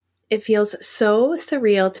It feels so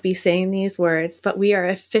surreal to be saying these words, but we are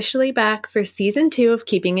officially back for season 2 of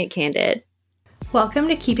Keeping It Candid. Welcome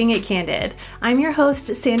to Keeping It Candid. I'm your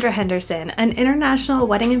host, Sandra Henderson, an international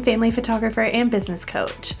wedding and family photographer and business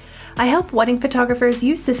coach. I help wedding photographers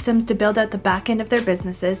use systems to build out the back end of their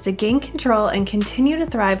businesses to gain control and continue to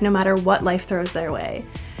thrive no matter what life throws their way.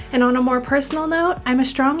 And on a more personal note, I'm a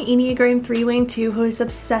strong Enneagram 3-wing 2 who is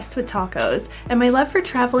obsessed with tacos, and my love for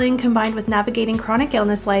traveling combined with navigating chronic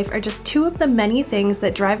illness life are just two of the many things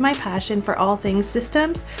that drive my passion for all things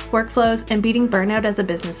systems, workflows, and beating burnout as a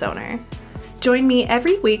business owner. Join me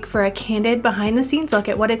every week for a candid behind-the-scenes look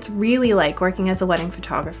at what it's really like working as a wedding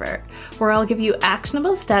photographer, where I'll give you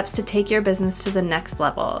actionable steps to take your business to the next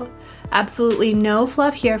level. Absolutely no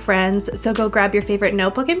fluff here, friends, so go grab your favorite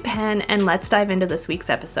notebook and pen and let's dive into this week's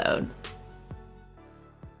episode.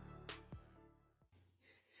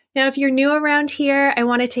 Now, if you're new around here, I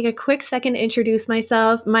want to take a quick second to introduce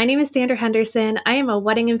myself. My name is Sandra Henderson. I am a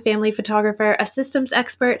wedding and family photographer, a systems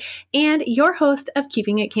expert, and your host of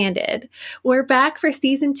Keeping It Candid. We're back for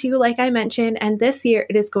season 2, like I mentioned, and this year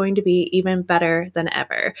it is going to be even better than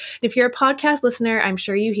ever. If you're a podcast listener, I'm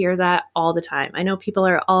sure you hear that all the time. I know people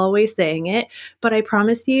are always saying it, but I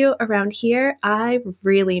promise you, around here, I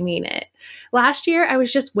really mean it. Last year, I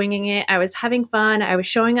was just winging it. I was having fun. I was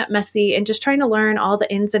showing up messy and just trying to learn all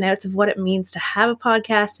the ins and outs of what it means to have a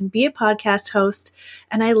podcast and be a podcast host.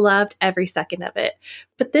 And I loved every second of it.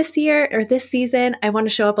 But this year or this season, I want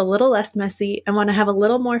to show up a little less messy. I want to have a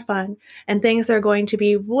little more fun. And things are going to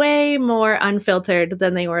be way more unfiltered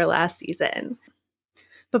than they were last season.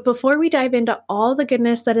 But before we dive into all the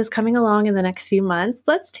goodness that is coming along in the next few months,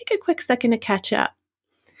 let's take a quick second to catch up.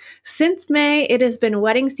 Since May, it has been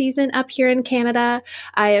wedding season up here in Canada.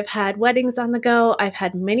 I have had weddings on the go. I've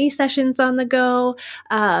had mini sessions on the go.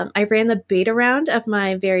 I ran the beta round of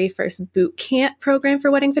my very first boot camp program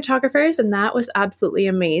for wedding photographers, and that was absolutely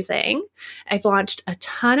amazing. I've launched a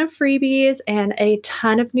ton of freebies and a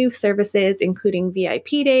ton of new services, including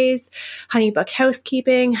VIP days, Honeybook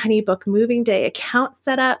housekeeping, Honeybook moving day account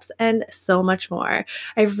setups, and so much more.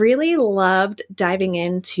 I've really loved diving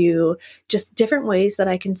into just different ways that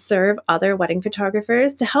I can serve other wedding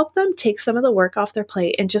photographers to help them take some of the work off their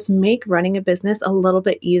plate and just make running a business a little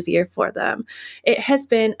bit easier for them. It has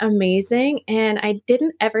been amazing, and I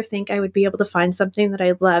didn't ever think I would be able to find something that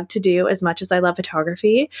I love to do as much as I love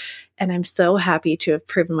photography, and I'm so happy to have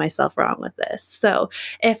proven myself wrong with this. So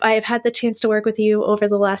if I have had the chance to work with you over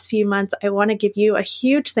the last few months, I want to give you a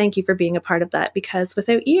huge thank you for being a part of that, because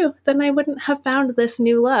without you, then I wouldn't have found this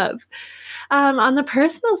new love. On the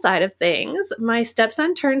personal side of things, my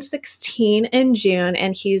stepson turned 16 in June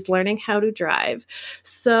and he's learning how to drive.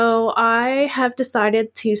 So I have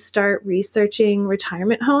decided to start researching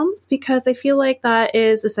retirement homes, because I feel like that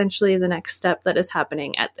is essentially the next step that is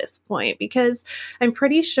happening at this point, because I'm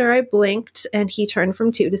pretty sure I blinked and he turned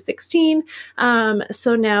from 2 to 16.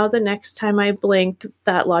 So now the next time I blink,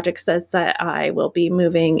 that logic says that I will be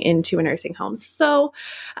moving into a nursing home. So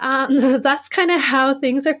that's kind of how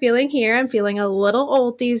things are feeling here. I'm feeling a little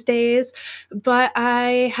old these days, but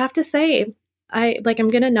I have to say, I'm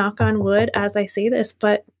going to knock on wood as I say this,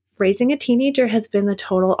 but raising a teenager has been the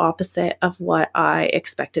total opposite of what I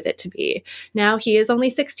expected it to be. Now he is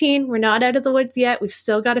only 16. We're not out of the woods yet. We've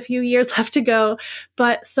still got a few years left to go.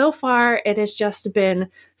 But so far, it has just been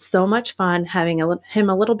so much fun having him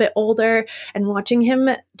a little bit older and watching him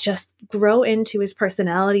just grow into his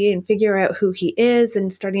personality and figure out who he is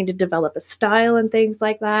and starting to develop a style and things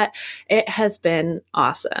like that. It has been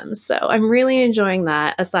awesome. So I'm really enjoying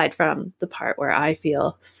that, aside from the part where I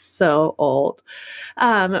feel so old.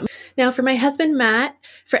 Now, for my husband, Matt,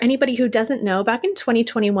 for anybody who doesn't know, back in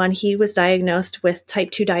 2021, he was diagnosed with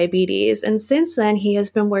type 2 diabetes. And since then, he has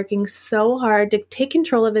been working so hard to take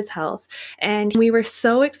control of his health. And we were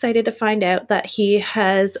so excited to find out that he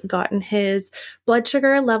has gotten his blood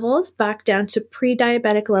sugar levels back down to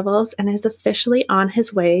pre-diabetic levels and is officially on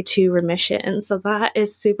his way to remission. So that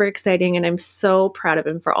is super exciting. And I'm so proud of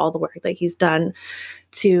him for all the work that he's done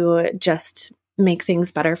to just make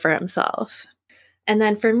things better for himself. And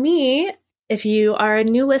then for me, if you are a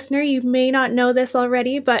new listener, you may not know this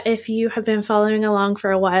already, but if you have been following along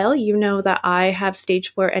for a while, you know that I have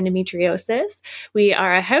stage 4 endometriosis. We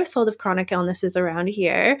are a household of chronic illnesses around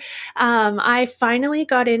here. I finally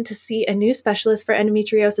got in to see a new specialist for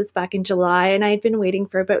endometriosis back in July, and I had been waiting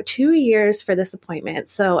for about 2 years for this appointment.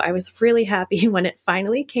 So I was really happy when it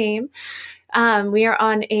finally came. We are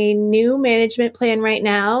on a new management plan right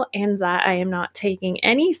now, and that I am not taking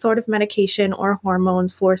any sort of medication or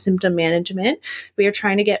hormones for symptom management. We are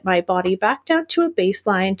trying to get my body back down to a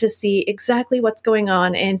baseline to see exactly what's going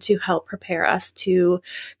on and to help prepare us to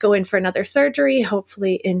go in for another surgery,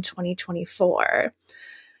 hopefully in 2024.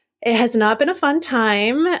 It has not been a fun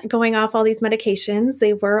time going off all these medications.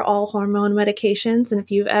 They were all hormone medications. And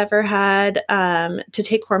if you've ever had to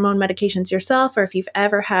take hormone medications yourself, or if you've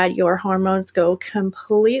ever had your hormones go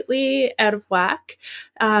completely out of whack,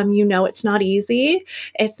 you know it's not easy.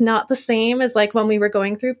 It's not the same as like when we were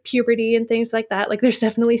going through puberty and things like that. Like there's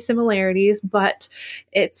definitely similarities, but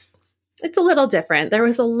it's a little different. There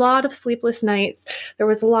was a lot of sleepless nights. There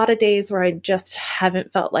was a lot of days where I just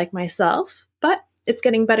haven't felt like myself, but it's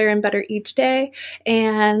getting better and better each day.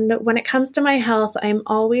 And when it comes to my health, I'm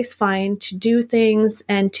always fine to do things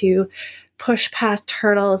and to push past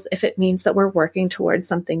hurdles if it means that we're working towards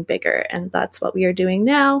something bigger. And that's what we are doing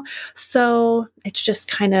now. So it's just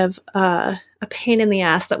kind of a pain in the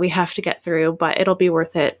ass that we have to get through, but it'll be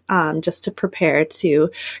worth it just to prepare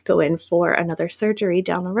to go in for another surgery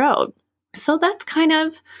down the road. So that's kind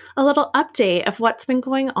of a little update of what's been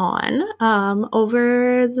going on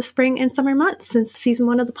over the spring and summer months since season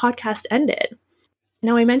 1 of the podcast ended.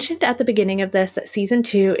 Now, I mentioned at the beginning of this that season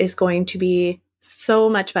 2 is going to be so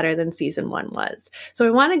much better than season 1 was. So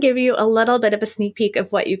I want to give you a little bit of a sneak peek of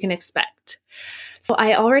what you can expect. So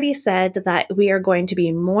I already said that we are going to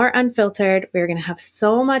be more unfiltered. We're going to have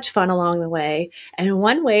so much fun along the way. And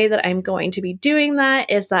one way that I'm going to be doing that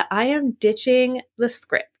is that I am ditching the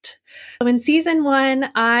script. So in season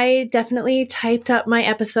 1, I definitely typed up my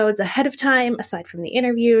episodes ahead of time, aside from the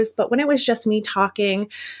interviews. But when it was just me talking,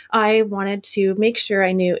 I wanted to make sure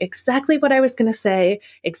I knew exactly what I was going to say,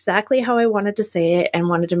 exactly how I wanted to say it, and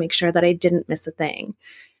wanted to make sure that I didn't miss a thing.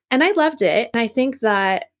 And I loved it. And I think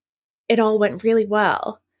that it all went really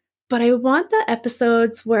well. But I want the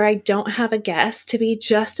episodes where I don't have a guest to be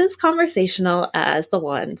just as conversational as the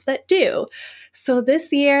ones that do. So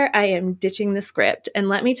this year I am ditching the script. And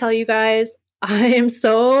let me tell you guys, I am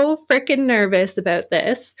so freaking nervous about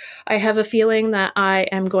this. I have a feeling that I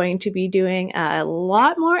am going to be doing a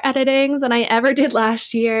lot more editing than I ever did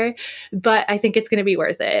last year, but I think it's going to be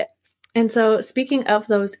worth it. And so speaking of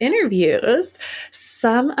those interviews,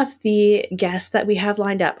 some of the guests that we have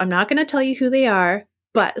lined up, I'm not going to tell you who they are,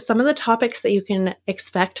 but some of the topics that you can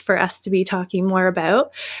expect for us to be talking more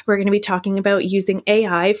about, we're going to be talking about using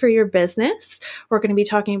AI for your business. We're going to be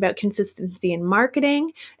talking about consistency in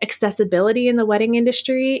marketing, accessibility in the wedding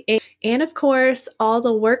industry, and of course, all the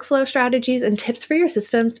workflow strategies and tips for your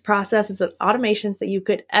systems, processes, and automations that you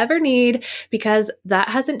could ever need, because that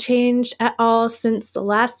hasn't changed at all since the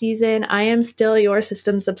last season. I am still your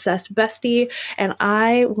systems obsessed bestie, and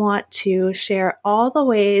I want to share all the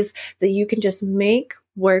ways that you can just make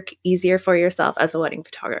work easier for yourself as a wedding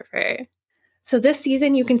photographer. So this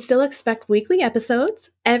season, you can still expect weekly episodes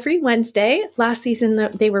every Wednesday. Last season,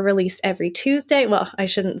 they were released every Tuesday. Well, I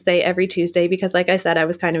shouldn't say every Tuesday because like I said, I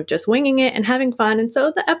was kind of just winging it and having fun. And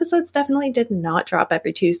so the episodes definitely did not drop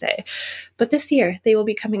every Tuesday. But this year, they will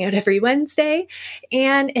be coming out every Wednesday.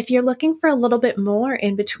 And if you're looking for a little bit more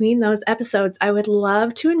in between those episodes, I would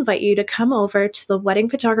love to invite you to come over to the Wedding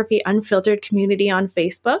Photography Unfiltered community on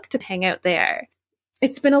Facebook to hang out there.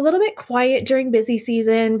 It's been a little bit quiet during busy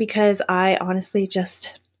season because I honestly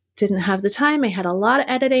just didn't have the time. I had a lot of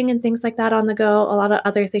editing and things like that on the go, a lot of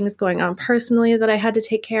other things going on personally that I had to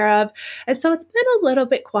take care of. And so it's been a little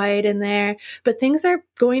bit quiet in there, but things are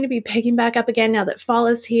going to be picking back up again now that fall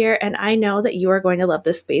is here. And I know that you are going to love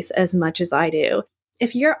this space as much as I do.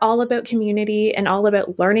 If you're all about community and all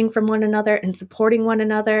about learning from one another and supporting one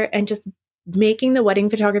another and just making the wedding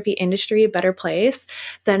photography industry a better place,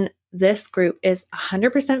 then this group is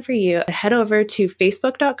 100% for you. Head over to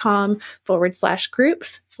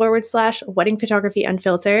facebook.com/groups/wedding photography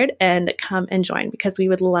unfiltered and come and join because we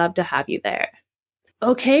would love to have you there.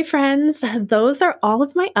 Okay, friends, those are all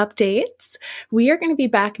of my updates. We are going to be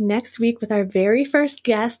back next week with our very first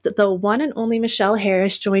guest. The one and only Michelle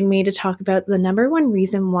Harris joined me to talk about the number one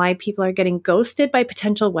reason why people are getting ghosted by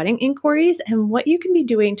potential wedding inquiries and what you can be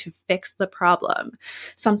doing to fix the problem.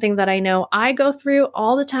 Something that I know I go through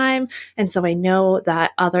all the time, and so I know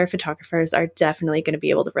that other photographers are definitely going to be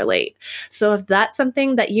able to relate. So if that's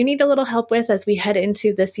something that you need a little help with as we head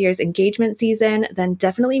into this year's engagement season, then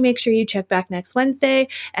definitely make sure you check back next Wednesday.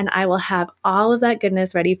 And I will have all of that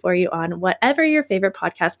goodness ready for you on whatever your favorite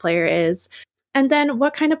podcast player is. And then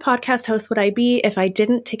what kind of podcast host would I be if I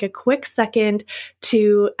didn't take a quick second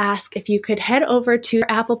to ask if you could head over to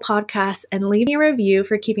Apple Podcasts and leave me a review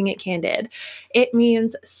for Keeping It Candid. It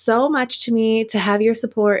means so much to me to have your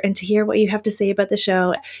support and to hear what you have to say about the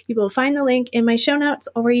show. You will find the link in my show notes,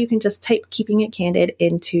 or you can just type Keeping It Candid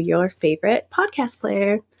into your favorite podcast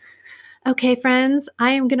player. Okay, friends,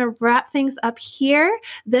 I am going to wrap things up here.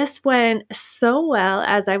 This went so well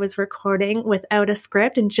as I was recording without a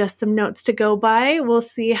script and just some notes to go by. We'll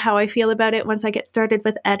see how I feel about it once I get started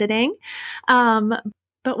with editing. But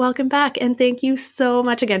welcome back, and thank you so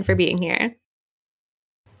much again for being here.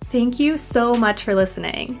 Thank you so much for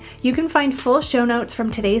listening. You can find full show notes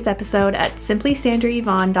from today's episode at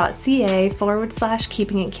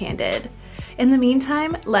simplysandrayvonne.ca/keeping it candid. In the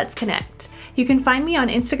meantime, let's connect. You can find me on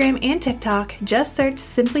Instagram and TikTok. Just search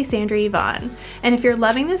Simply Sandra Yvonne. And if you're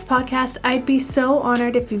loving this podcast, I'd be so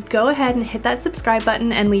honored if you'd go ahead and hit that subscribe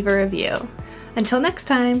button and leave a review. Until next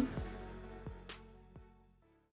time.